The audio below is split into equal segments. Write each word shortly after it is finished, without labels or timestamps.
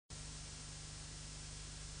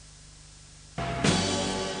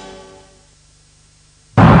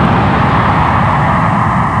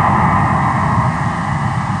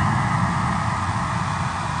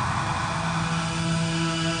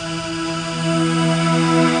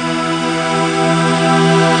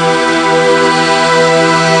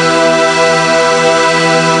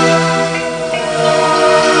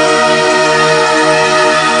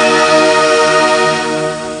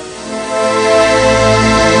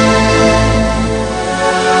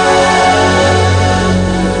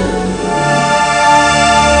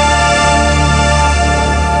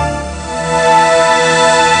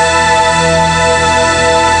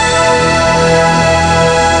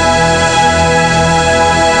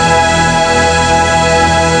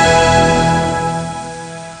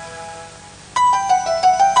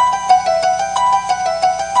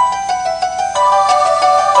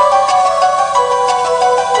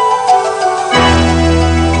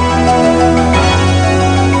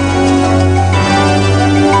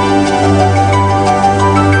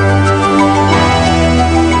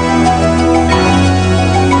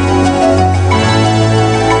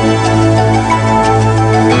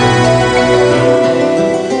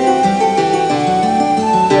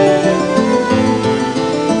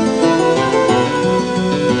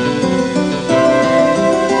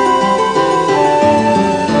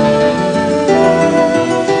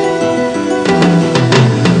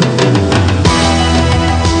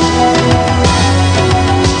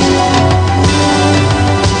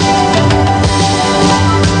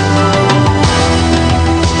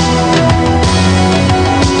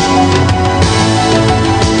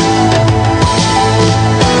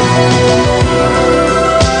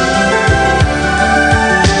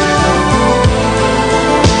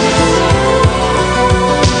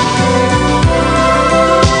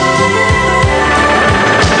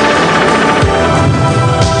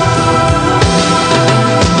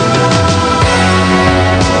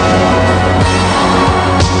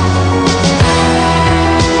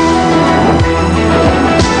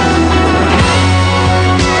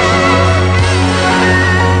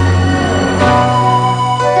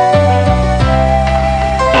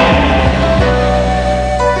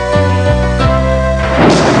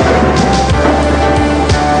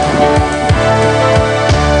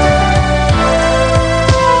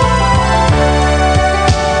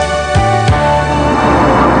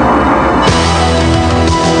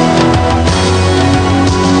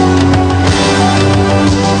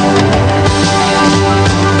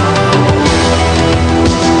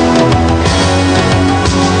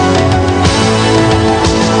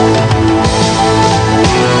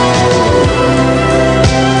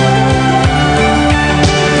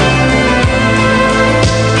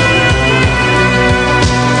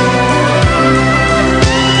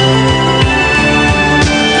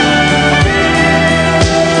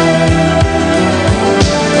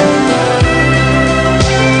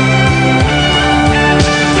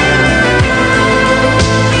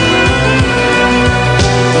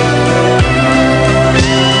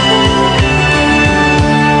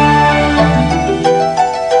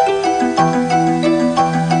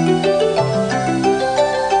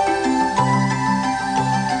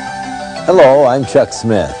I'm Chuck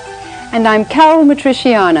Smith. And I'm Carol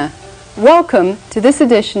Matriciana. Welcome to this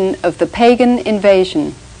edition of The Pagan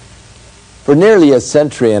Invasion. For nearly a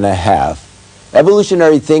century and a half,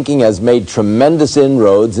 evolutionary thinking has made tremendous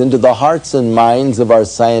inroads into the hearts and minds of our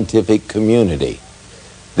scientific community.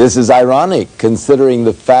 This is ironic considering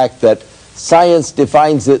the fact that science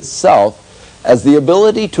defines itself as the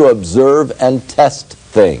ability to observe and test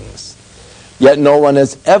things. Yet no one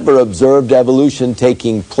has ever observed evolution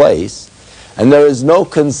taking place, and there is no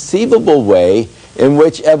conceivable way in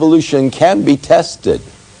which evolution can be tested.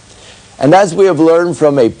 And as we have learned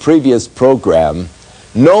from a previous program,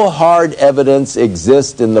 no hard evidence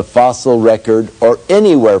exists in the fossil record, or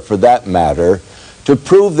anywhere for that matter, to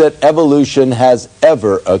prove that evolution has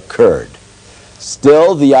ever occurred.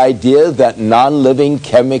 Still, the idea that non-living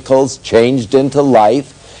chemicals changed into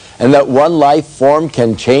life, and that one life form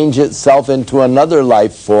can change itself into another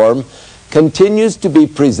life form, continues to be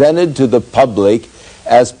presented to the public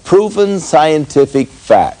as proven scientific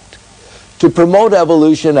fact. To promote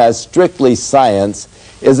evolution as strictly science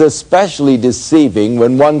is especially deceiving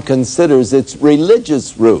when one considers its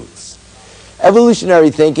religious roots.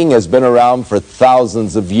 Evolutionary thinking has been around for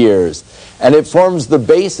thousands of years, and it forms the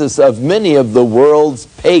basis of many of the world's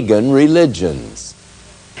pagan religions.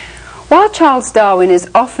 While Charles Darwin is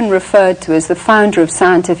often referred to as the founder of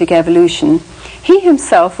scientific evolution, he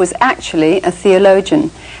himself was actually a theologian,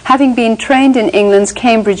 having been trained in England's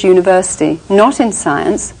Cambridge University, not in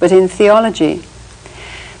science, but in theology.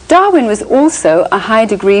 Darwin was also a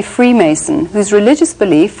high-degree Freemason, whose religious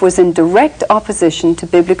belief was in direct opposition to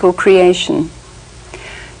biblical creation.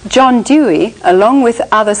 John Dewey, along with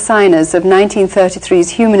other signers of 1933's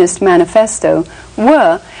Humanist Manifesto,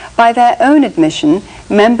 were, by their own admission,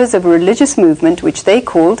 members of a religious movement which they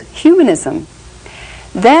called humanism.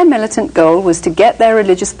 Their militant goal was to get their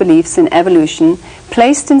religious beliefs in evolution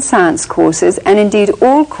placed in science courses, and indeed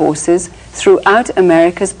all courses, throughout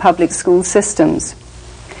America's public school systems.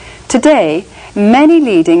 Today, many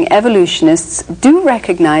leading evolutionists do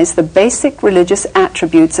recognize the basic religious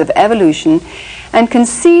attributes of evolution and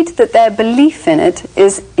concede that their belief in it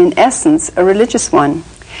is, in essence, a religious one.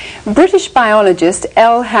 British biologist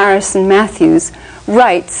L. Harrison Matthews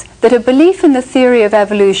writes that a belief in the theory of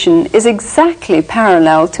evolution is exactly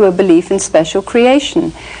parallel to a belief in special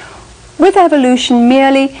creation, with evolution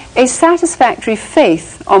merely a satisfactory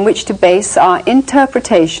faith on which to base our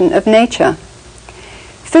interpretation of nature.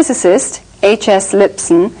 Physicist H.S.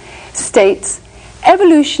 Lipson states,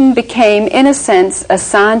 "Evolution became, in a sense, a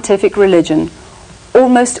scientific religion.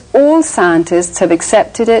 Almost all scientists have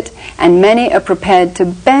accepted it, and many are prepared to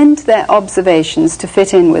bend their observations to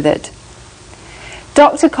fit in with it."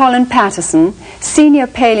 Dr. Colin Patterson, senior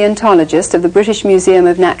paleontologist of the British Museum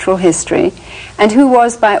of Natural History, and who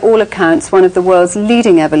was by all accounts one of the world's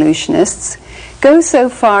leading evolutionists, goes so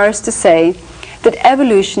far as to say that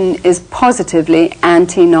evolution is positively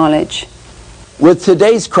anti-knowledge. With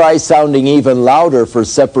today's cry sounding even louder for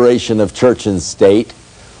separation of church and state,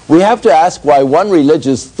 we have to ask why one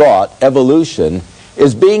religious thought, evolution,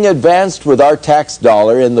 is being advanced with our tax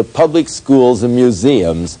dollar in the public schools and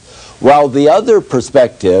museums, while the other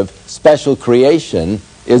perspective, special creation,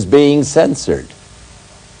 is being censored.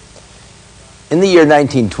 In the year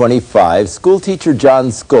 1925, schoolteacher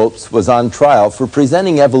John Scopes was on trial for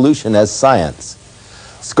presenting evolution as science.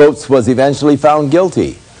 Scopes was eventually found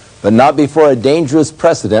guilty, but not before a dangerous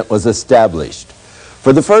precedent was established.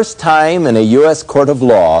 For the first time in a U.S. court of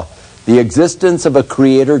law, the existence of a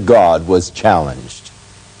creator God was challenged.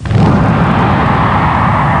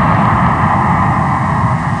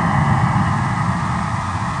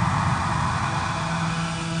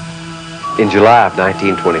 In July of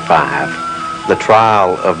 1925, the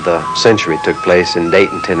trial of the century took place in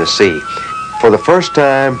Dayton, Tennessee. For the first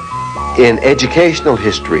time in educational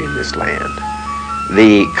history in this land,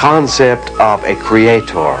 the concept of a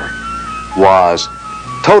creator was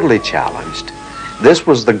totally challenged. This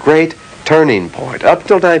was the great turning point. Up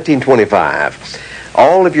till 1925,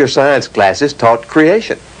 all of your science classes taught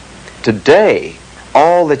creation. Today,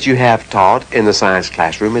 all that you have taught in the science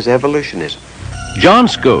classroom is evolutionism. John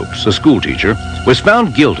Scopes, a schoolteacher, was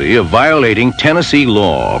found guilty of violating Tennessee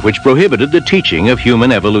law, which prohibited the teaching of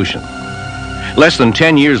human evolution. Less than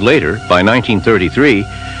 10 years later, by 1933,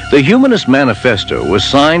 the Humanist Manifesto was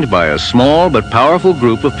signed by a small but powerful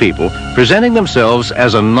group of people presenting themselves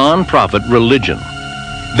as a non-profit religion.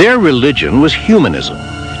 Their religion was humanism,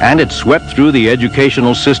 and it swept through the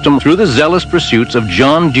educational system through the zealous pursuits of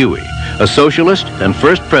John Dewey, a socialist and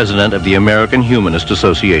first president of the American Humanist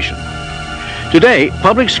Association. Today,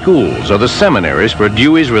 public schools are the seminaries for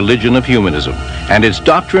Dewey's religion of humanism, and its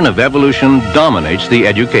doctrine of evolution dominates the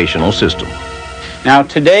educational system. Now,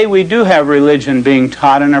 today we do have religion being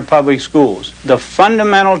taught in our public schools. The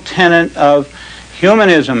fundamental tenet of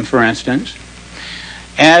humanism, for instance,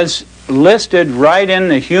 as listed right in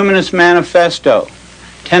the Humanist Manifesto,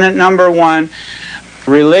 tenet number 1,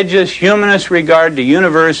 religious humanists regard the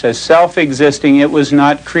universe as self-existing, it was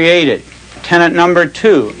not created. Tenet number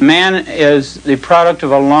 2, man is the product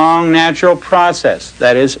of a long natural process,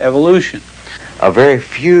 that is evolution. A very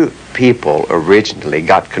few people originally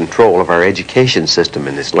got control of our education system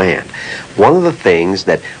in this land. One of the things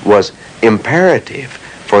that was imperative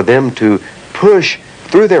for them to push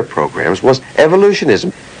through their programs was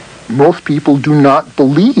evolutionism. Most people do not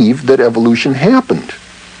believe that evolution happened.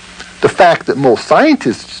 The fact that most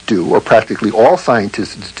scientists do, or practically all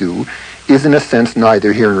scientists do, is in a sense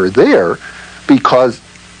neither here nor there, because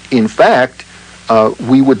in fact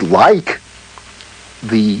we would like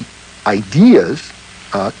the ideas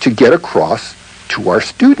to get across to our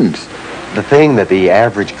students. The thing that the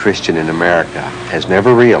average Christian in America has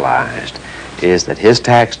never realized is that his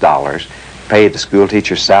tax dollars pay the school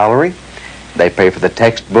teacher's salary, they pay for the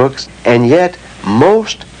textbooks, and yet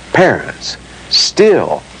most parents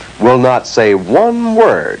still will not say one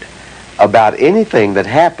word about anything that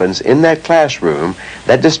happens in that classroom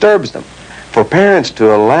that disturbs them. For parents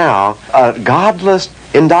to allow a godless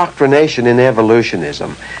indoctrination in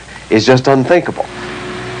evolutionism is just unthinkable.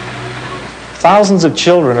 Thousands of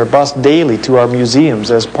children are bused daily to our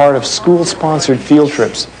museums as part of school-sponsored field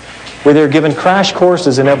trips, where they're given crash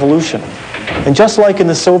courses in evolution. And just like in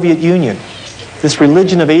the Soviet Union, this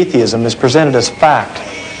religion of atheism is presented as fact,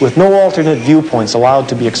 with no alternate viewpoints allowed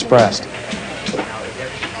to be expressed.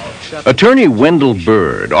 Attorney Wendell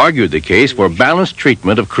Bird argued the case for balanced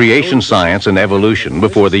treatment of creation science and evolution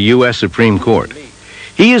before the U.S. Supreme Court.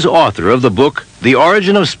 He is author of the book, The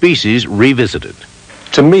Origin of Species Revisited.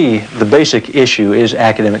 To me, the basic issue is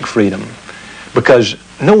academic freedom, because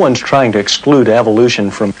no one's trying to exclude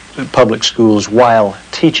evolution from public schools while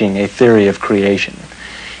teaching a theory of creation.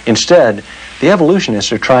 Instead, the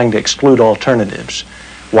evolutionists are trying to exclude alternatives,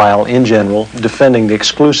 while, in general, defending the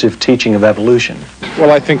exclusive teaching of evolution.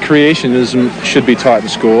 Well, I think creationism should be taught in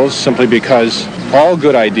schools simply because all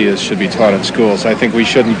good ideas should be taught in schools. I think we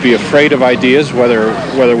shouldn't be afraid of ideas,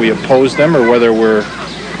 whether we oppose them or whether we're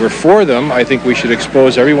for them. I think we should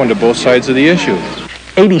expose everyone to both sides of the issue.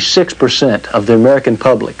 86% of the American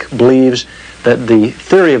public believes that the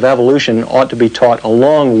theory of evolution ought to be taught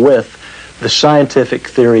along with the scientific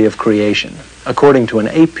theory of creation, according to an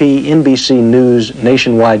AP-NBC News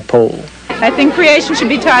nationwide poll. I think creation should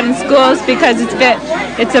be taught in schools because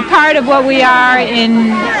it's a part of what we are,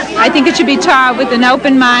 and I think it should be taught with an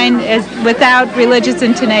open mind without religious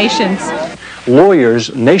intonations.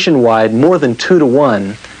 Lawyers nationwide, more than 2 to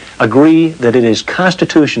 1, agree that it is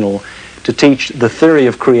constitutional to teach the theory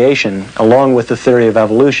of creation along with the theory of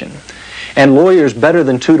evolution. And lawyers better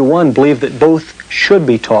than 2 to 1 believe that both should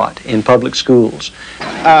be taught in public schools.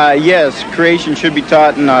 Yes, creation should be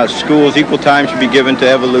taught in schools. Equal time should be given to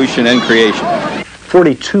evolution and creation.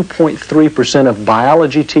 42.3% of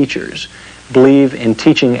biology teachers believe in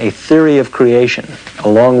teaching a theory of creation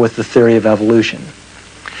along with the theory of evolution.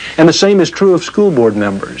 And the same is true of school board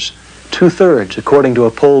members, 2/3, according to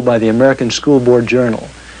a poll by the American School Board Journal.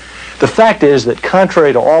 The fact is that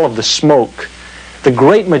contrary to all of the smoke, the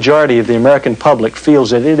great majority of the American public feels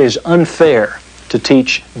that it is unfair to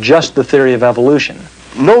teach just the theory of evolution.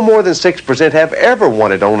 No more than 6% have ever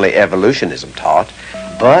wanted only evolutionism taught,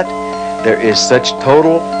 but there is such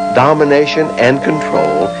total domination and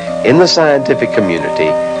control in the scientific community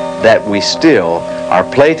that we still are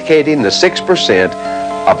placating the 6%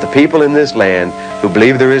 of the people in this land who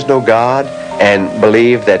believe there is no God and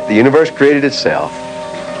believe that the universe created itself.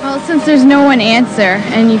 Well, since there's no one answer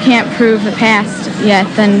and you can't prove the past yet,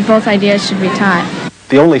 then both ideas should be taught.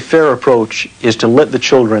 The only fair approach is to let the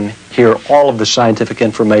children hear all of the scientific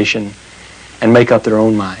information and make up their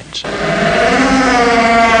own minds.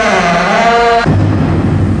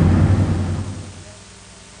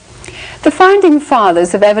 The founding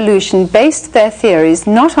fathers of evolution based their theories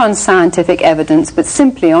not on scientific evidence, but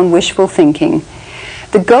simply on wishful thinking.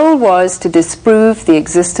 The goal was to disprove the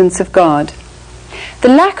existence of God. The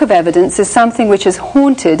lack of evidence is something which has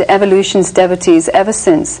haunted evolution's devotees ever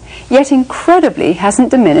since, yet incredibly hasn't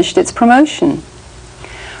diminished its promotion.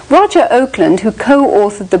 Roger Oakland, who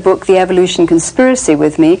co-authored the book The Evolution Conspiracy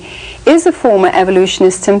with me, is a former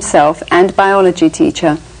evolutionist himself and biology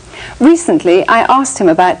teacher. Recently, I asked him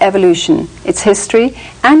about evolution, its history,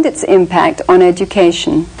 and its impact on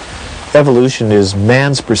education. Evolution is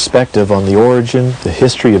man's perspective on the origin, the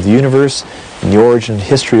history of the universe, and the origin and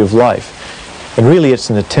history of life. And really it's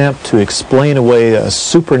an attempt to explain away a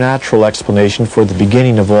supernatural explanation for the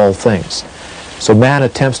beginning of all things. So man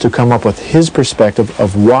attempts to come up with his perspective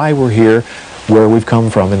of why we're here, where we've come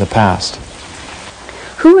from in the past.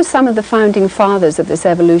 Who were some of the founding fathers of this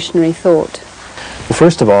evolutionary thought? Well,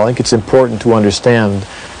 first of all, I think it's important to understand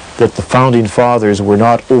that the founding fathers were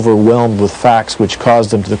not overwhelmed with facts which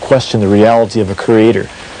caused them to question the reality of a creator.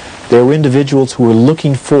 They were individuals who were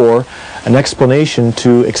looking for an explanation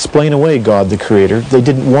to explain away God the Creator. They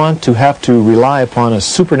didn't want to have to rely upon a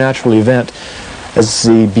supernatural event as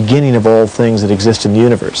the beginning of all things that exist in the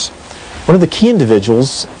universe. One of the key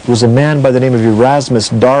individuals was a man by the name of Erasmus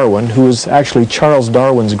Darwin, who was actually Charles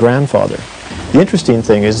Darwin's grandfather. The interesting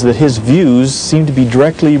thing is that his views seem to be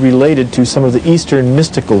directly related to some of the Eastern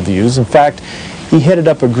mystical views. In fact, he headed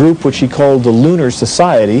up a group which he called the Lunar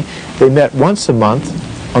Society. They met once a month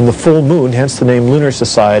on the full moon, hence the name Lunar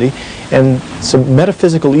Society, and some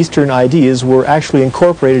metaphysical Eastern ideas were actually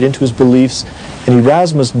incorporated into his beliefs. And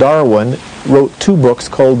Erasmus Darwin wrote 2 books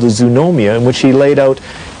called the Zoonomia, in which he laid out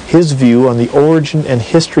his view on the origin and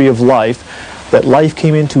history of life, that life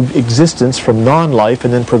came into existence from non-life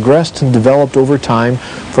and then progressed and developed over time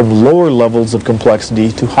from lower levels of complexity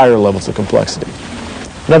to higher levels of complexity.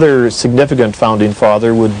 Another significant founding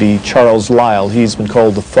father would be Charles Lyell. He's been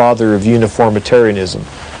called the father of uniformitarianism,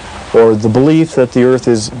 or the belief that the earth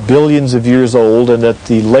is billions of years old and that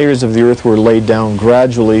the layers of the earth were laid down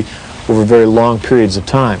gradually over very long periods of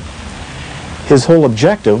time. His whole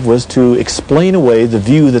objective was to explain away the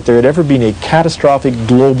view that there had ever been a catastrophic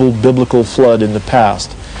global biblical flood in the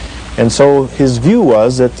past. And so his view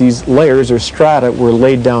was that these layers or strata were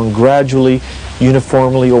laid down gradually,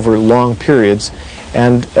 uniformly over long periods,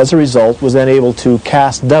 and as a result was then able to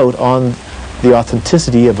cast doubt on the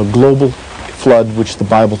authenticity of a global flood which the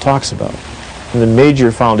Bible talks about. And the major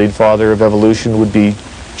founding father of evolution would be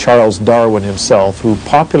Charles Darwin himself, who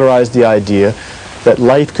popularized the idea that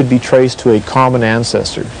life could be traced to a common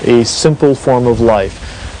ancestor, a simple form of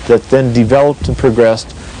life that then developed and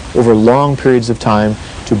progressed over long periods of time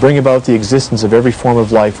to bring about the existence of every form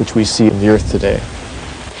of life which we see on the earth today.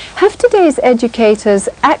 Have today's educators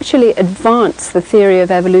actually advanced the theory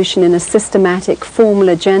of evolution in a systematic, formal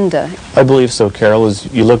agenda? I believe so, Carol.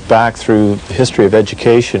 As you look back through the history of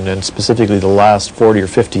education, and specifically the last 40 or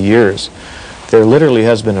 50 years, there literally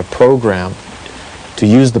has been a program to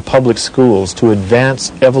use the public schools to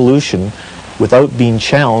advance evolution without being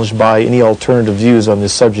challenged by any alternative views on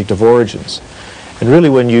this subject of origins. And really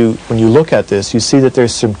when you look at this, you see that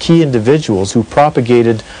there's some key individuals who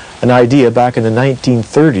propagated an idea back in the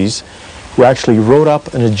 1930s, who actually wrote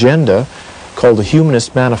up an agenda called the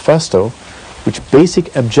Humanist Manifesto, which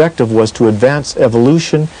basic objective was to advance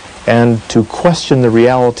evolution and to question the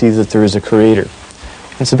reality that there is a creator.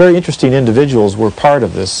 And some very interesting individuals were part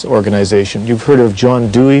of this organization. You've heard of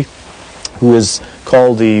John Dewey, who is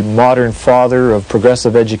called the modern father of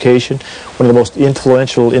progressive education, one of the most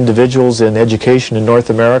influential individuals in education in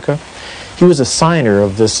North America. He was a signer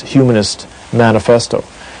of this Humanist Manifesto,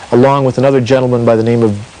 along with another gentleman by the name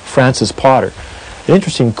of Francis Potter. An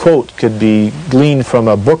interesting quote could be gleaned from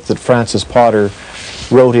a book that Francis Potter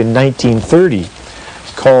wrote in 1930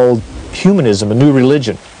 called Humanism, a New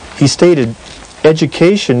Religion. He stated,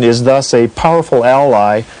 "Education is thus a powerful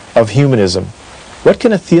ally of humanism. What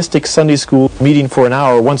can a theistic Sunday school meeting for an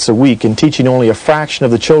hour once a week and teaching only a fraction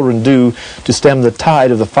of the children do to stem the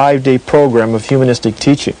tide of the 5-day program of humanistic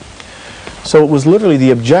teaching?" So it was literally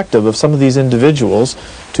the objective of some of these individuals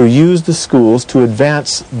to use the schools to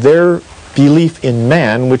advance their belief in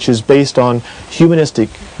man, which is based on humanistic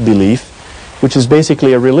belief, which is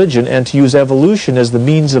basically a religion, and to use evolution as the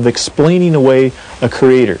means of explaining away a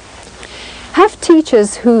creator. Have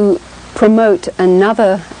teachers who promote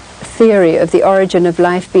another theory of the origin of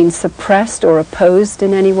life been suppressed or opposed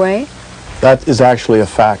in any way? That is actually a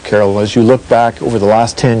fact, Carol. As you look back over the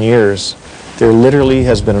last 10 years, there literally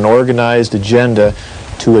has been an organized agenda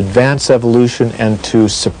to advance evolution and to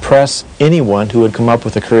suppress anyone who would come up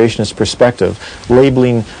with a creationist perspective,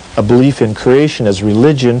 labeling a belief in creation as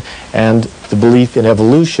religion and the belief in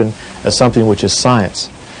evolution as something which is science.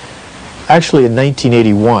 Actually, in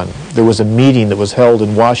 1981, there was a meeting that was held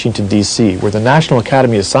in Washington, D.C., where the National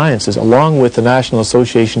Academy of Sciences, along with the National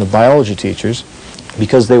Association of Biology Teachers,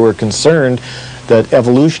 because they were concerned that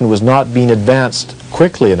evolution was not being advanced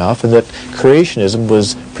quickly enough and that creationism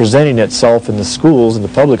was presenting itself in the schools, in the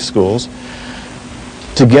public schools,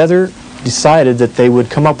 together decided that they would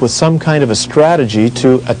come up with some kind of a strategy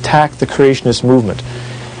to attack the creationist movement.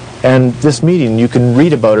 And this meeting, you can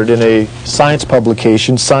read about it in a science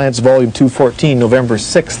publication, Science Volume 214, November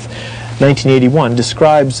 6th, 1981,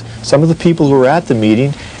 describes some of the people who were at the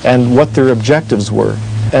meeting and what their objectives were.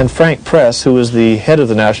 And Frank Press, who was the head of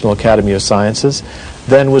the National Academy of Sciences,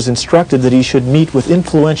 then was instructed that he should meet with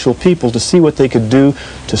influential people to see what they could do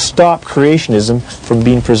to stop creationism from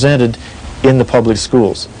being presented in the public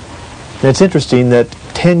schools. And it's interesting that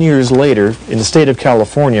 10 years later, in the state of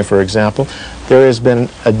California, for example, there has been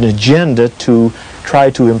an agenda to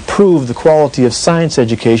try to improve the quality of science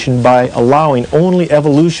education by allowing only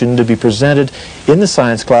evolution to be presented in the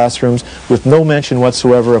science classrooms with no mention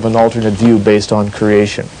whatsoever of an alternate view based on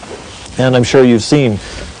creation. And I'm sure you've seen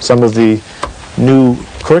some of the new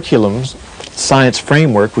curriculums, science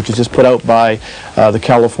framework, which is just put out by the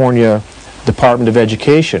California Department of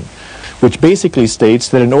Education, which basically states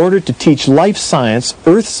that in order to teach life science,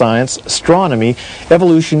 earth science, astronomy,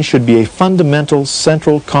 evolution should be a fundamental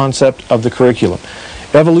central concept of the curriculum.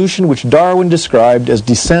 Evolution, which Darwin described as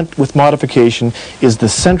descent with modification, is the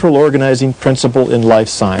central organizing principle in life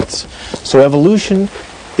science. So evolution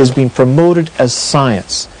is being promoted as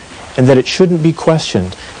science, and that it shouldn't be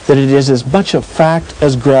questioned, that it is as much a fact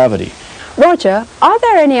as gravity. Roger, are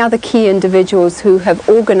there any other key individuals who have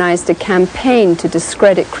organized a campaign to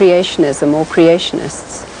discredit creationism or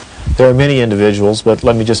creationists? There are many individuals, but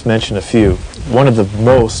let me just mention a few. One of the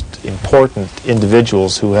most important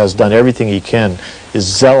individuals who has done everything he can, is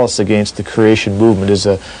zealous against the creation movement, is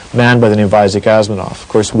a man by the name of Isaac Asimov. Of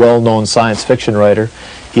course, well-known science fiction writer.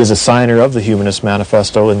 He is a signer of the Humanist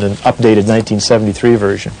Manifesto in an updated 1973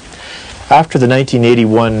 version. After the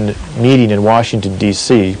 1981 meeting in Washington,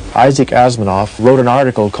 D.C., Isaac Asimov wrote an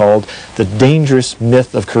article called The Dangerous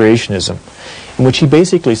Myth of Creationism, in which he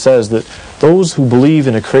basically says that those who believe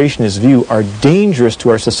in a creationist view are dangerous to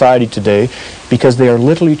our society today because they are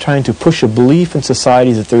literally trying to push a belief in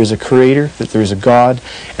society that there is a creator, that there is a God,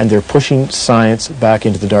 and they're pushing science back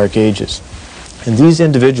into the Dark Ages. And these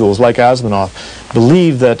individuals, like Asimov,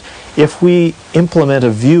 believe that if we implement a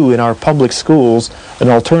view in our public schools, an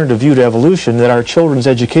alternative view to evolution, that our children's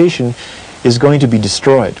education is going to be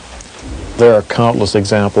destroyed. There are countless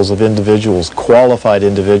examples of individuals, qualified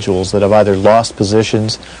individuals, that have either lost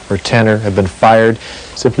positions or tenure, have been fired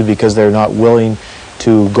simply because they're not willing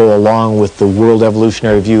to go along with the world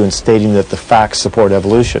evolutionary view in stating that the facts support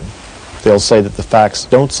evolution. They'll say that the facts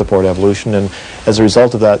don't support evolution, and as a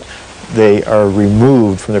result of that, they are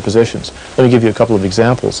removed from their positions. Let me give you a couple of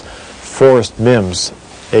examples. Forrest Mims,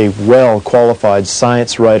 a well-qualified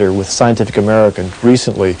science writer with Scientific American,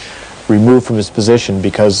 recently removed from his position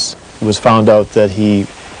because it was found out that he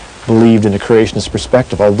believed in a creationist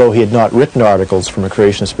perspective. Although he had not written articles from a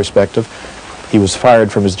creationist perspective, he was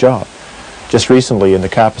fired from his job. Just recently, in the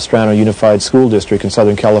Capistrano Unified School District in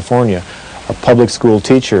Southern California, a public school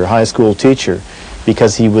teacher, high school teacher,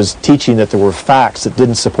 because he was teaching that there were facts that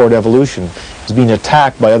didn't support evolution, is being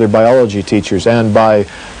attacked by other biology teachers and by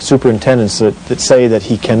superintendents that say that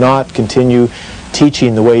he cannot continue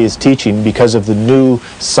teaching the way he's teaching because of the new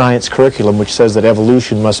science curriculum, which says that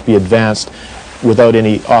evolution must be advanced without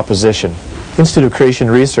any opposition. Institute of Creation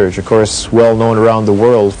Research, of course, well known around the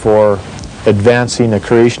world for advancing a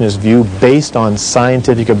creationist view based on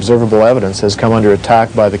scientific observable evidence, has come under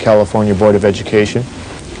attack by the California Board of Education,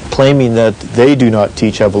 claiming that they do not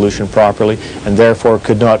teach evolution properly and therefore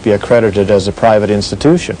could not be accredited as a private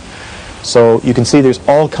institution. So you can see there's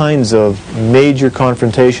all kinds of major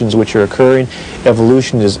confrontations which are occurring.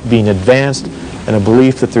 Evolution is being advanced, and a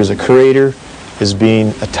belief that there's a creator is being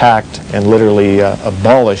attacked and literally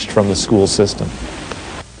abolished from the school system.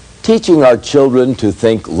 Teaching our children to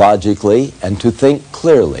think logically and to think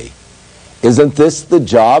clearly. Isn't this the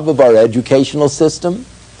job of our educational system?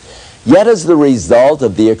 Yet as the result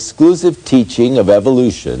of the exclusive teaching of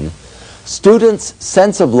evolution, students'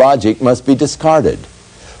 sense of logic must be discarded.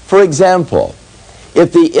 For example,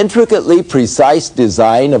 if the intricately precise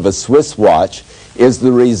design of a Swiss watch is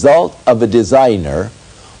the result of a designer,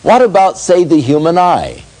 what about, say, the human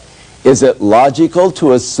eye? Is it logical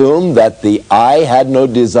to assume that the eye had no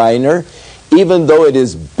designer, even though it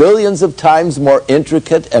is billions of times more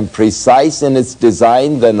intricate and precise in its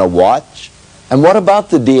design than a watch? And what about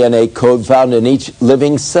the DNA code found in each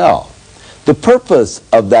living cell? The purpose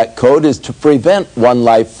of that code is to prevent one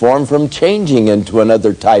life form from changing into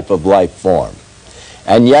another type of life form.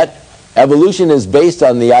 And yet, evolution is based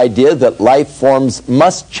on the idea that life forms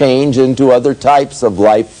must change into other types of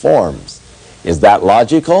life forms. Is that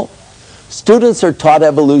logical? Students are taught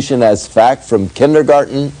evolution as fact from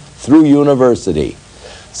kindergarten through university.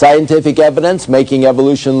 Scientific evidence making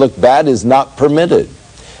evolution look bad is not permitted,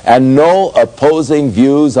 and no opposing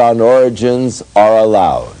views on origins are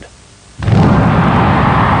allowed.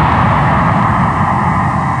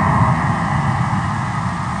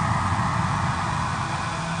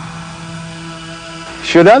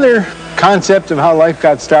 Should other concepts of how life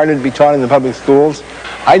got started be taught in the public schools?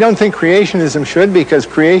 I don't think creationism should, because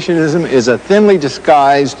creationism is a thinly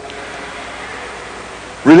disguised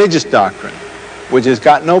religious doctrine, which has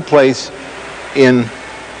got no place in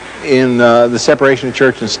the separation of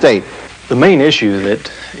church and state. The main issue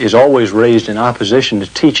that is always raised in opposition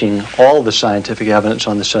to teaching all the scientific evidence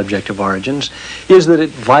on the subject of origins is that it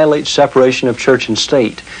violates separation of church and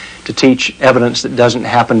state to teach evidence that doesn't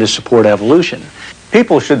happen to support evolution.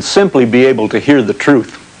 People should simply be able to hear the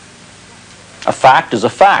truth. A fact is a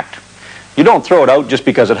fact. You don't throw it out just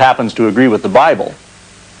because it happens to agree with the Bible.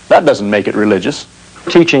 That doesn't make it religious.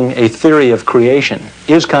 Teaching a theory of creation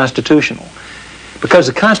is constitutional, because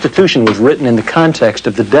the Constitution was written in the context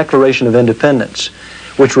of the Declaration of Independence,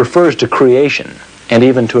 which refers to creation and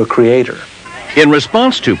even to a creator. In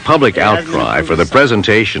response to public outcry for the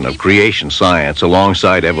presentation of creation science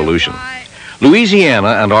alongside evolution,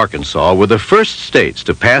 Louisiana and Arkansas were the first states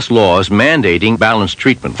to pass laws mandating balanced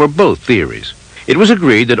treatment for both theories. It was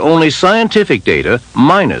agreed that only scientific data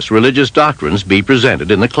minus religious doctrines be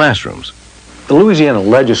presented in the classrooms. The Louisiana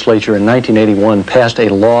legislature in 1981 passed a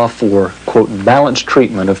law for, quote, balanced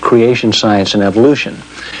treatment of creation science and evolution.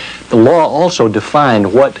 The law also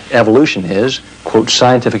defined what evolution is, quote,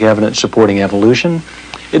 scientific evidence supporting evolution.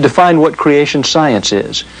 It defined what creation science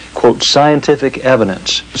is, quote, scientific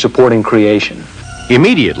evidence supporting creation.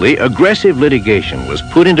 Immediately, aggressive litigation was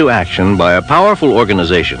put into action by a powerful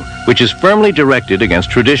organization which is firmly directed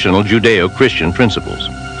against traditional Judeo-Christian principles.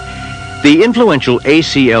 The influential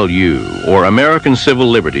ACLU, or American Civil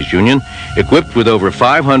Liberties Union, equipped with over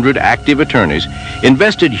 500 active attorneys,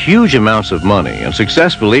 invested huge amounts of money and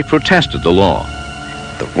successfully protested the law.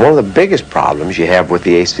 One of the biggest problems you have with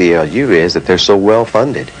the ACLU is that they're so well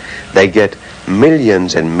funded. They get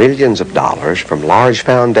millions and millions of dollars from large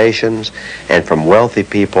foundations and from wealthy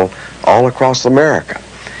people all across America.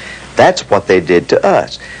 That's what they did to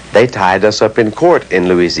us. They tied us up in court in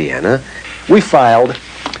Louisiana. We filed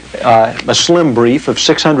a slim brief of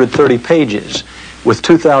 630 pages with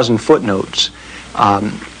 2,000 footnotes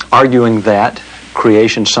arguing that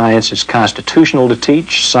creation science is constitutional to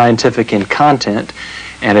teach, scientific in content,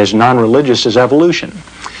 and as non-religious as evolution.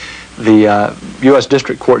 The U.S.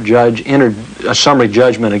 District Court judge entered a summary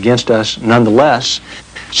judgment against us nonetheless,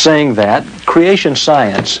 saying that creation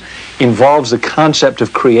science involves the concept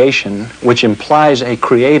of creation, which implies a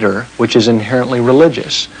creator, which is inherently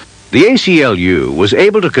religious. The ACLU was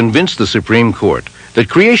able to convince the Supreme Court that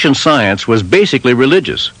creation science was basically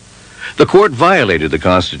religious. The court violated the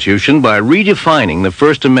Constitution by redefining the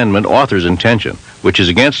First Amendment author's intention, which is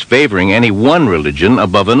against favoring any one religion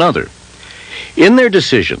above another. In their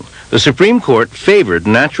decision, the Supreme Court favored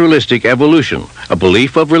naturalistic evolution, a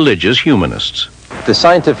belief of religious humanists. The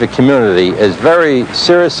scientific community is very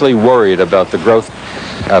seriously worried about the growth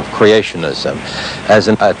of creationism as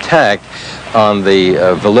an attack on the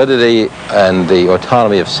validity and the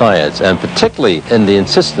autonomy of science, and particularly in the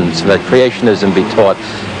insistence that creationism be taught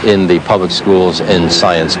in the public schools in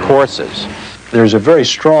science courses. There's a very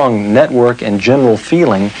strong network and general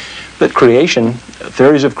feeling that creation,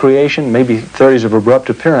 theories of creation, maybe theories of abrupt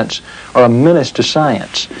appearance, are a menace to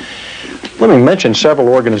science. Let me mention several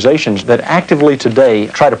organizations that actively today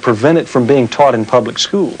try to prevent it from being taught in public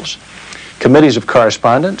schools. Committees of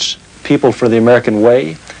Correspondence, People for the American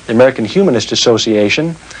Way, the American Humanist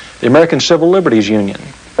Association, the American Civil Liberties Union,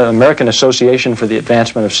 the American Association for the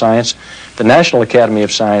Advancement of Science, the National Academy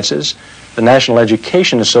of Sciences, the National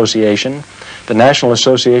Education Association, the National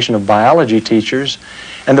Association of Biology Teachers,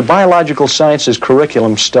 and the Biological Sciences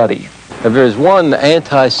Curriculum Study. If there's one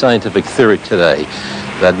anti-scientific theory today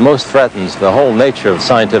that most threatens the whole nature of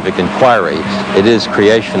scientific inquiry, it is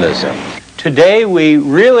creationism. Today we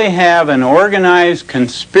really have an organized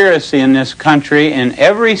conspiracy in this country, in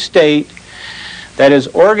every state, that is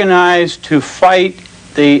organized to fight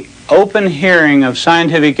the open hearing of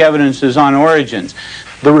scientific evidences on origins.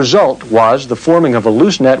 The result was the forming of a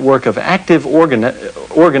loose network of active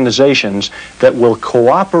organizations that will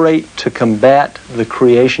cooperate to combat the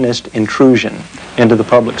creationist intrusion into the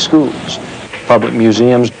public schools, public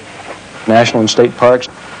museums, national and state parks,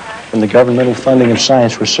 and the governmental funding of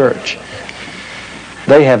science research.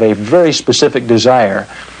 They have a very specific desire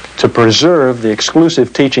to preserve the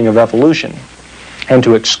exclusive teaching of evolution and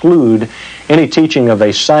to exclude any teaching of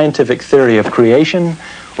a scientific theory of creation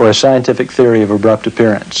or a scientific theory of abrupt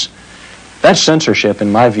appearance. That's censorship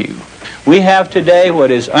in my view. We have today what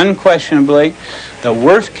is unquestionably the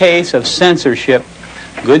worst case of censorship.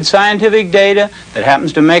 Good scientific data that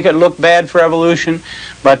happens to make it look bad for evolution,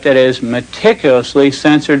 but that is meticulously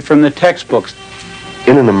censored from the textbooks.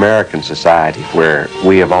 In an American society where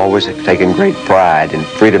we have always taken great pride in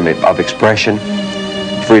freedom of expression,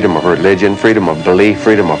 freedom of religion, freedom of belief,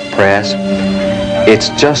 freedom of press, it's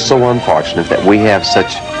just so unfortunate that we have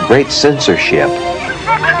such great censorship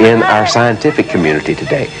in our scientific community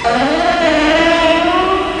today.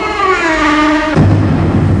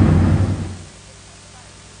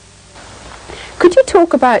 Could you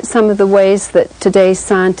talk about some of the ways that today's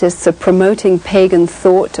scientists are promoting pagan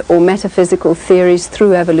thought or metaphysical theories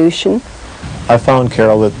through evolution? I found,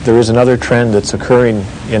 Carol, that there is another trend that's occurring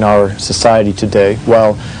in our society today.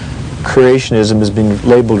 While creationism has been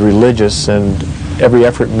labeled religious and every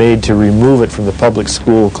effort made to remove it from the public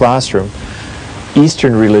school classroom,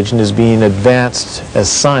 Eastern religion is being advanced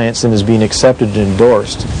as science and is being accepted and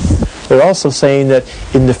endorsed. They're also saying that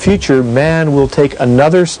in the future, man will take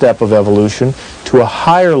another step of evolution to a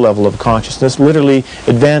higher level of consciousness, literally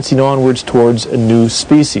advancing onwards towards a new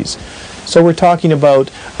species. So we're talking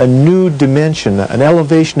about a new dimension, an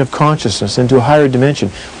elevation of consciousness into a higher dimension,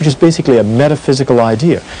 which is basically a metaphysical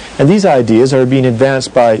idea. And these ideas are being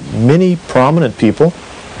advanced by many prominent people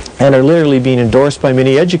and are literally being endorsed by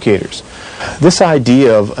many educators. This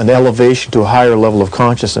idea of an elevation to a higher level of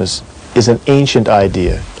consciousness is an ancient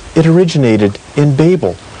idea. It originated in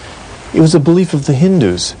Babel. It was a belief of the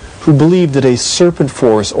Hindus, who believed that a serpent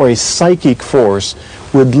force or a psychic force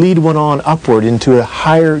would lead one on upward into a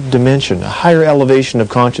higher dimension, a higher elevation of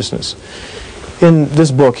consciousness. In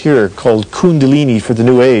this book here, called Kundalini for the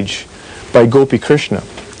New Age, by Gopi Krishna,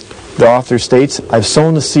 the author states, "I've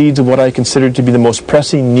sown the seeds of what I consider to be the most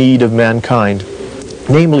pressing need of mankind,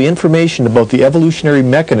 namely information about the evolutionary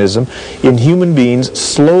mechanism in human beings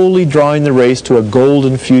slowly drawing the race to a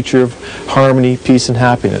golden future of harmony, peace, and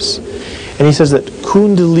happiness." And he says that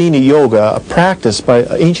Kundalini Yoga, a practice, by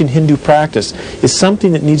ancient Hindu practice, is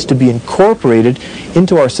something that needs to be incorporated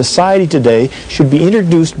into our society today, should be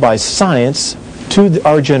introduced by science to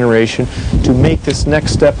our generation to make this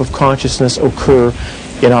next step of consciousness occur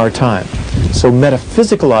in our time. So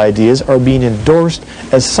metaphysical ideas are being endorsed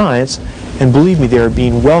as science, and believe me, they are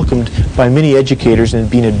being welcomed by many educators and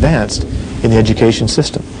being advanced in the education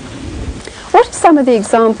system. What are some of the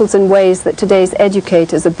examples and ways that today's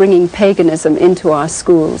educators are bringing paganism into our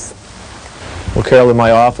schools? Well, Carol, in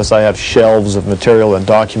my office I have shelves of material and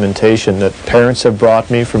documentation that parents have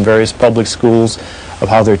brought me from various public schools of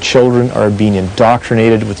how their children are being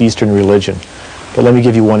indoctrinated with Eastern religion. But let me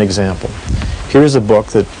give you one example. Here is a book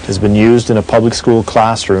that has been used in a public school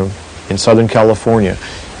classroom in Southern California.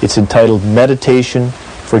 It's entitled Meditation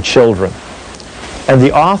for Children. And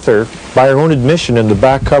the author, by her own admission in the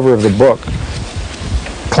back cover of the book,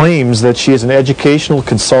 claims that she is an educational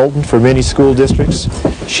consultant for many school districts.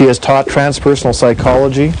 She has taught transpersonal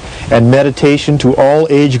psychology and meditation to all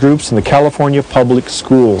age groups in the California public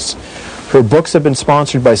schools. Her books have been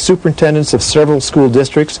sponsored by superintendents of several school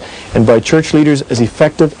districts and by church leaders as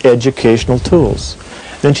effective educational tools.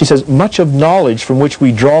 Then she says, much of knowledge from which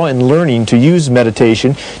we draw in learning to use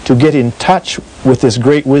meditation to get in touch with this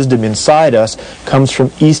great wisdom inside us comes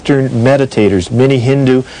from Eastern meditators, many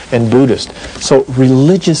Hindu and Buddhist. So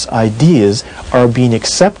religious ideas are being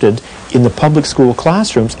accepted in the public school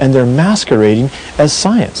classrooms, and they're masquerading as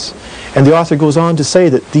science. And the author goes on to say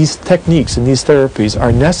that these techniques and these therapies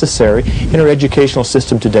are necessary in our educational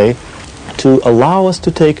system today to allow us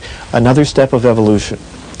to take another step of evolution.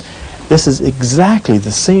 This is exactly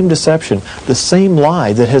the same deception, the same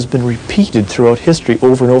lie that has been repeated throughout history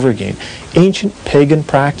over and over again. Ancient pagan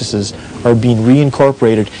practices are being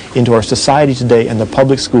reincorporated into our society today, and the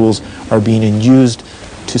public schools are being used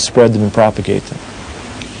to spread them and propagate them.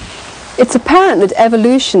 It's apparent that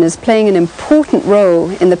evolution is playing an important role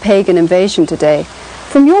in the pagan invasion today.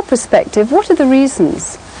 From your perspective, what are the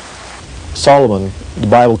reasons? Solomon, the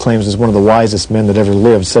Bible claims, is one of the wisest men that ever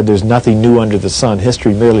lived, said there's nothing new under the sun.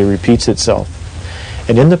 History merely repeats itself.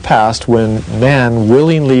 And in the past, when man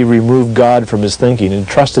willingly removed God from his thinking and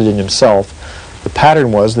trusted in himself, the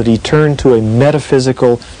pattern was that he turned to a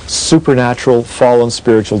metaphysical, supernatural, fallen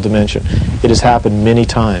spiritual dimension. It has happened many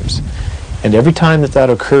times. And every time that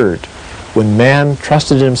occurred, when man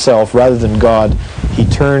trusted in himself rather than God, he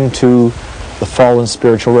turned to the fallen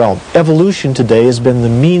spiritual realm. Evolution today has been the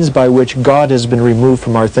means by which God has been removed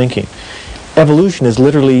from our thinking. Evolution is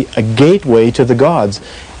literally a gateway to the gods.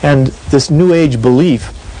 And this New Age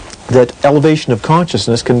belief that elevation of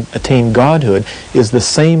consciousness can attain godhood is the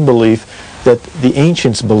same belief that the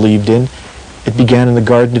ancients believed in. It began in the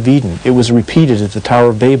Garden of Eden. It was repeated at the Tower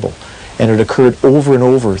of Babel. And it occurred over and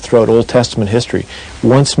over throughout Old Testament history.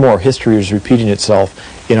 Once more, history is repeating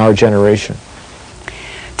itself in our generation.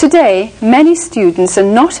 Today, many students are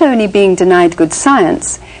not only being denied good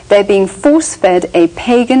science, they're being force-fed a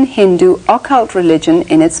pagan Hindu occult religion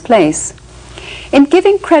in its place. In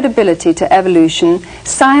giving credibility to evolution,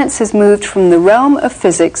 science has moved from the realm of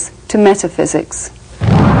physics to metaphysics.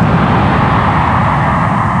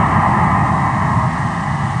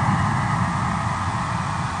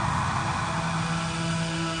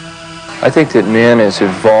 I think that man is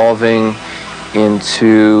evolving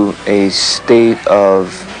into a state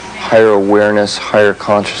of higher awareness, higher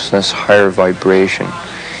consciousness, higher vibration.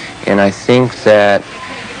 And I think that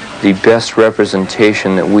the best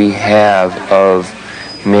representation that we have of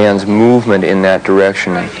man's movement in that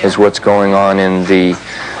direction is what's going on in the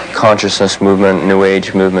consciousness movement, New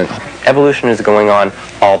Age movement. Evolution is going on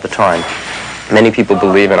all the time. Many people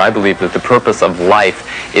believe, and I believe, that the purpose of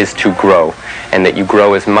life is to grow, and that you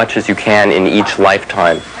grow as much as you can in each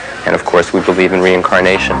lifetime. And of course, we believe in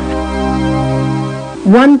reincarnation.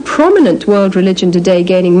 One prominent world religion today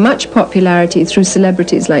gaining much popularity through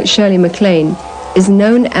celebrities like Shirley MacLaine is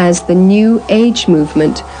known as the New Age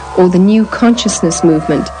movement or the New Consciousness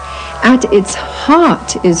movement. At its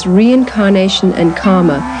heart is reincarnation and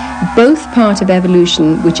karma, both part of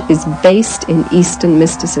evolution, which is based in Eastern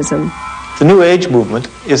mysticism. The New Age movement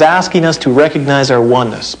is asking us to recognize our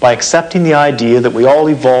oneness by accepting the idea that we all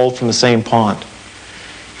evolved from the same pond.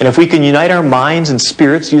 And if we can unite our minds and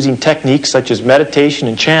spirits using techniques such as meditation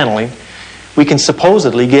and channeling, we can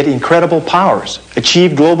supposedly get incredible powers,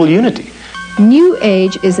 achieve global unity. New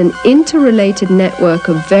Age is an interrelated network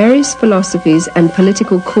of various philosophies and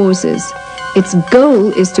political causes. Its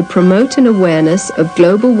goal is to promote an awareness of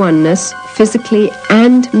global oneness, physically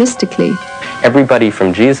and mystically. Everybody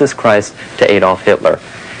from Jesus Christ to Adolf Hitler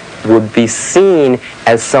would be seen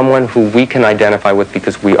as someone who we can identify with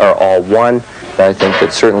because we are all one. I think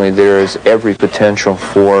that certainly there is every potential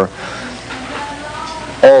for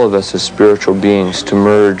all of us as spiritual beings to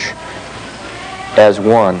merge as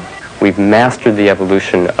one. We've mastered the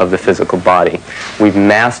evolution of the physical body. We've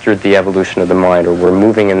mastered the evolution of the mind, or we're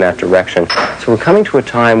moving in that direction. So we're coming to a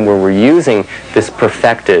time where we're using this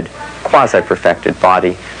perfected, quasi-perfected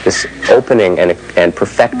body, this opening and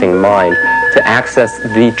perfecting mind, to access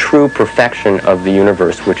the true perfection of the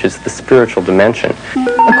universe, which is the spiritual dimension.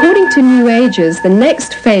 According to New Agers, the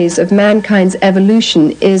next phase of mankind's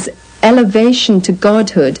evolution is elevation to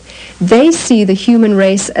godhood. They see the human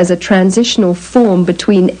race as a transitional form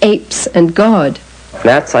between apes and God.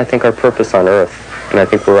 That's, I think, our purpose on earth. And I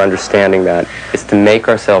think we're understanding that, is to make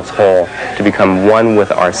ourselves whole, to become one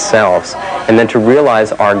with ourselves, and then to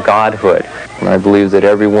realize our godhood. And I believe that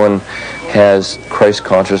everyone has Christ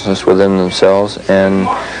consciousness within themselves, and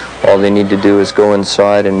all they need to do is go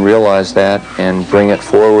inside and realize that and bring it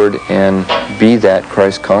forward and be that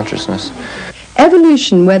Christ consciousness.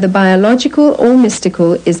 Evolution, whether biological or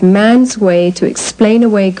mystical, is man's way to explain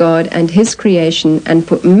away God and his creation and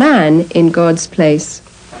put man in God's place.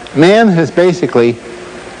 Man has basically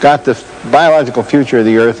got the biological future of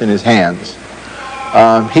the earth in his hands.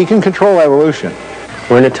 He can control evolution.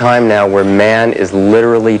 We're in a time now where man is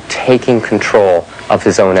literally taking control of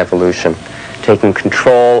his own evolution, taking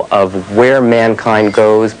control of where mankind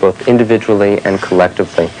goes, both individually and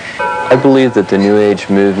collectively. I believe that the New Age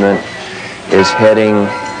movement is heading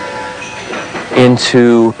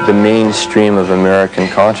into the mainstream of American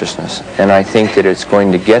consciousness, and I think that it's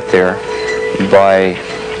going to get there by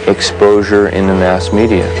exposure in the mass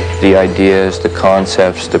media. The ideas, the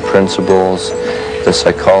concepts, the principles, the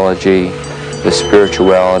psychology, the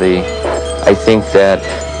spirituality. I think that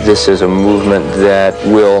this is a movement that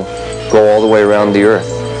will go all the way around the earth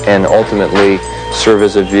and ultimately serve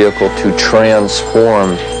as a vehicle to transform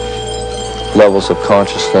levels of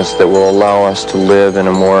consciousness that will allow us to live in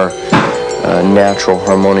a more natural,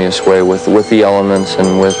 harmonious way with the elements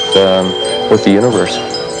and with the universe.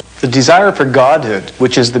 The desire for godhood,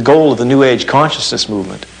 which is the goal of the New Age consciousness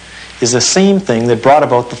movement, is the same thing that brought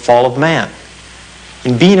about the fall of man.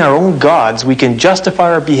 In being our own gods, we can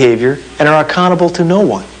justify our behavior and are accountable to no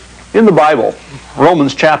one. In the Bible,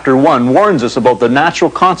 Romans chapter 1 warns us about the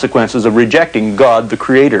natural consequences of rejecting God, the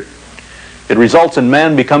Creator. It results in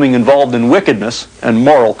man becoming involved in wickedness and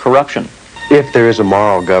moral corruption. If there is a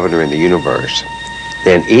moral governor in the universe,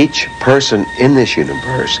 then each person in this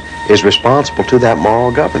universe is responsible to that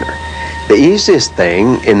moral governor. The easiest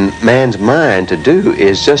thing in man's mind to do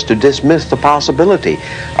is just to dismiss the possibility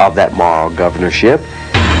of that moral governorship.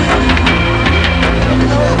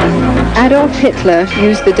 Adolf Hitler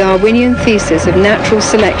used the Darwinian thesis of natural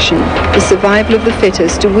selection, the survival of the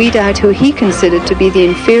fittest, to weed out who he considered to be the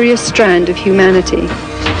inferior strand of humanity.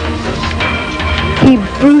 He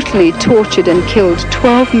brutally tortured and killed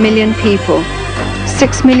 12 million people.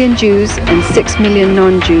 6 million Jews and 6 million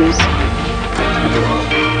non-Jews.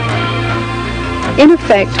 In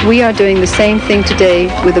effect, we are doing the same thing today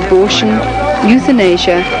with abortion,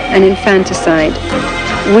 euthanasia, and infanticide,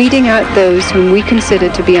 weeding out those whom we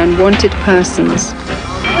consider to be unwanted persons.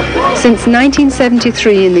 Since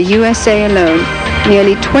 1973 in the USA alone,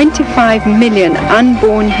 nearly 25 million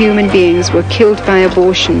unborn human beings were killed by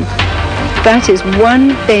abortion. That is one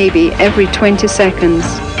baby every 20 seconds.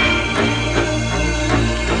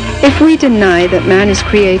 If we deny that man is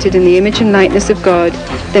created in the image and likeness of God,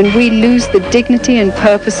 then we lose the dignity and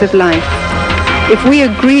purpose of life. If we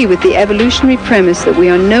agree with the evolutionary premise that we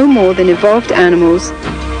are no more than evolved animals,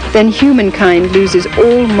 then humankind loses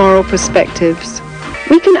all moral perspectives.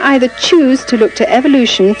 We can either choose to look to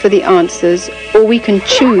evolution for the answers, or we can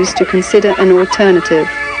choose to consider an alternative.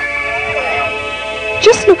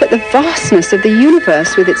 Just look at the vastness of the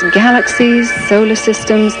universe with its galaxies, solar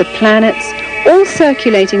systems, the planets, all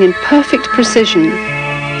circulating in perfect precision.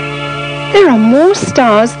 There are more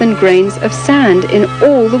stars than grains of sand in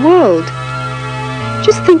all the world.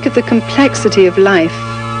 Just think of the complexity of life,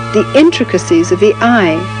 the intricacies of the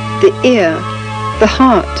eye, the ear, the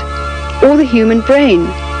heart, or the human brain.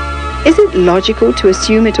 Is it logical to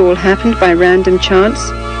assume it all happened by random chance?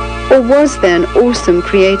 Or was there an awesome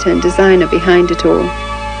creator and designer behind it all?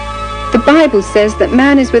 The Bible says that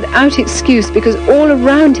man is without excuse because all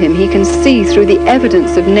around him he can see through the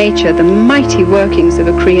evidence of nature the mighty workings of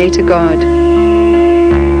a creator God.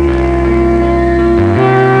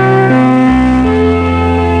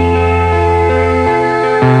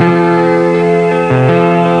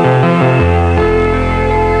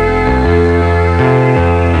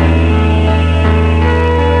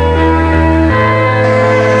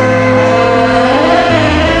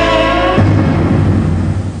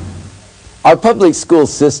 Our public school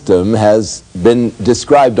system has been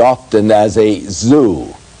described often as a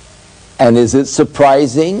zoo. And is it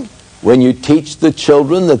surprising when you teach the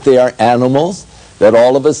children that they are animals, that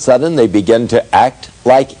all of a sudden they begin to act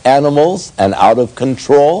like animals and out of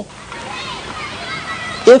control?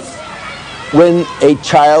 If when a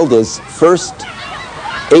child is first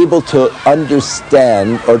able to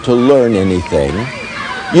understand or to learn anything,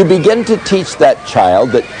 you begin to teach that child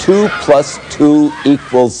that 2 plus 2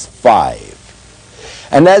 equals 5.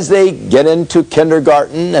 And as they get into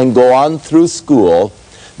kindergarten and go on through school,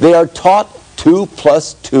 they are taught 2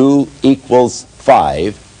 plus 2 equals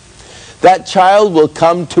 5. That child will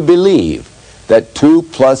come to believe that 2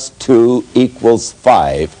 plus 2 equals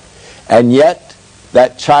 5, and yet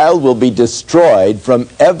that child will be destroyed from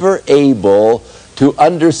ever able to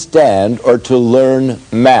understand or to learn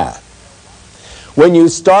math. When you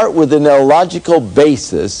start with an illogical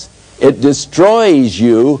basis, it destroys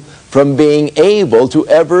you from being able to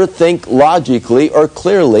ever think logically or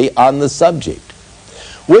clearly on the subject.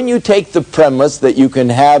 When you take the premise that you can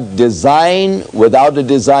have design without a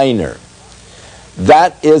designer,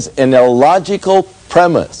 that is an illogical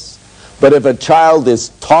premise. But if a child is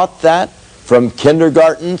taught that from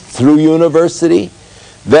kindergarten through university,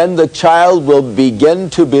 then the child will begin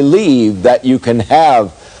to believe that you can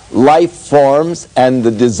have life forms and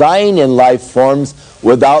the design in life forms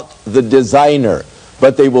without the designer.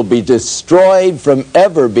 But they will be destroyed from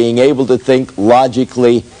ever being able to think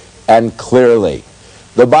logically and clearly.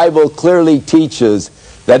 The Bible clearly teaches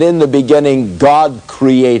that in the beginning God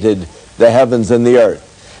created the heavens and the earth.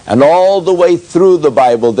 And all the way through the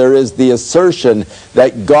Bible there is the assertion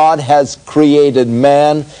that God has created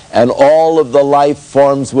man and all of the life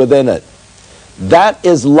forms within it. That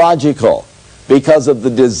is logical because of the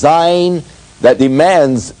design that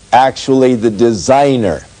demands actually the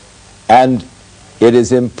designer. And it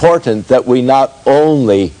is important that we not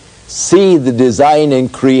only see the design in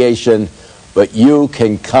creation, but you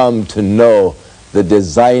can come to know the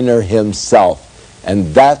designer himself.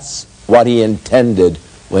 And that's what he intended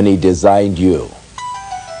when he designed you.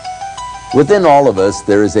 Within all of us,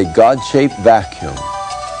 there is a God-shaped vacuum.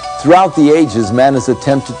 Throughout the ages, man has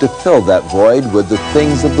attempted to fill that void with the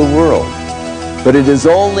things of the world. But it is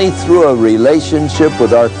only through a relationship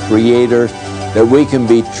with our Creator that we can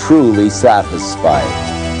be truly satisfied.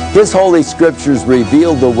 His Holy Scriptures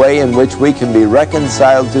reveal the way in which we can be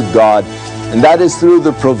reconciled to God, and that is through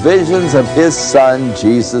the provisions of His Son,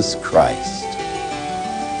 Jesus Christ.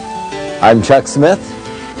 I'm Chuck Smith.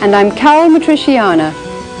 And I'm Carol Matriciana.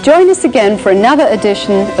 Join us again for another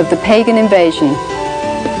edition of The Pagan Invasion.